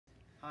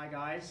Hi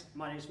guys,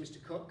 my name is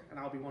Mr. Cook and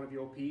I'll be one of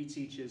your PE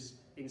teachers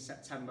in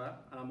September,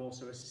 and I'm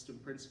also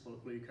assistant principal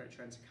at Bluecoat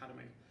Trent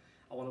Academy.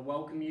 I want to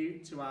welcome you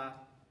to our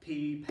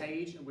PE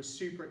page, and we're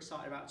super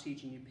excited about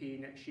teaching you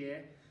PE next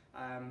year,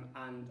 and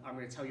I'm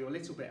going to tell you a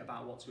little bit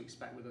about what to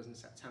expect with us in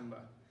September.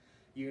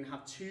 You're going to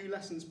have 2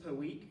 lessons per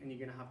week and you're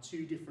going to have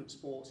 2 different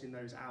sports in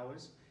those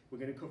hours. We're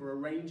going to cover a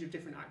range of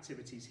different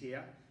activities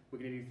here. We're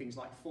going to do things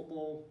like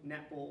football,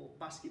 netball,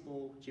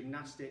 basketball,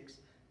 gymnastics,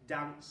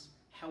 dance,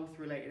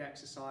 health-related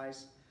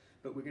exercise,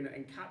 but we're going to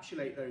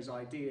encapsulate those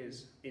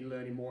ideas in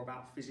learning more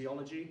about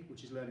physiology,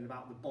 which is learning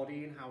about the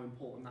body and how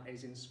important that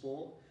is in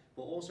sport,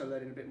 but also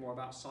learning a bit more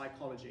about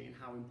psychology and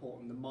how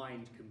important the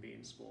mind can be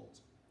in sport.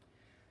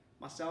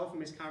 Myself and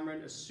Miss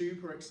Cameron are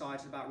super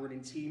excited about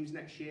running teams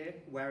next year,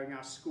 wearing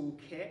our school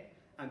kit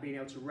and being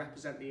able to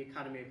represent the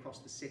academy across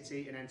the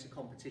city and enter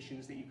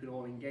competitions that you can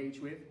all engage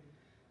with.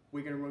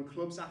 We're going to run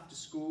clubs after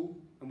school,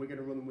 and we're going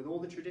to run them with all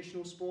the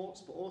traditional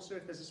sports, but also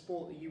if there's a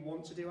sport that you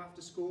want to do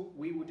after school,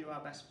 we will do our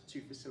best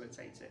to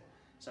facilitate it.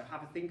 So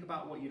have a think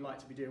about what you'd like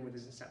to be doing with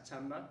us in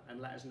September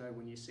and let us know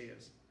when you see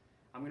us.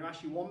 I'm going to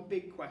ask you one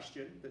big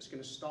question that's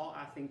going to start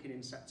our thinking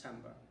in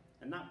September.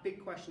 And that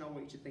big question I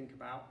want you to think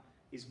about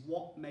is,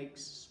 what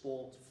makes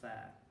sport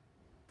fair?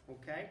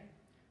 Okay?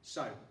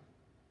 So,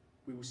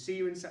 we will see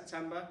you in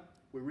September.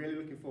 We're really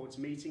looking forward to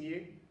meeting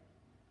you.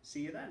 See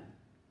you then.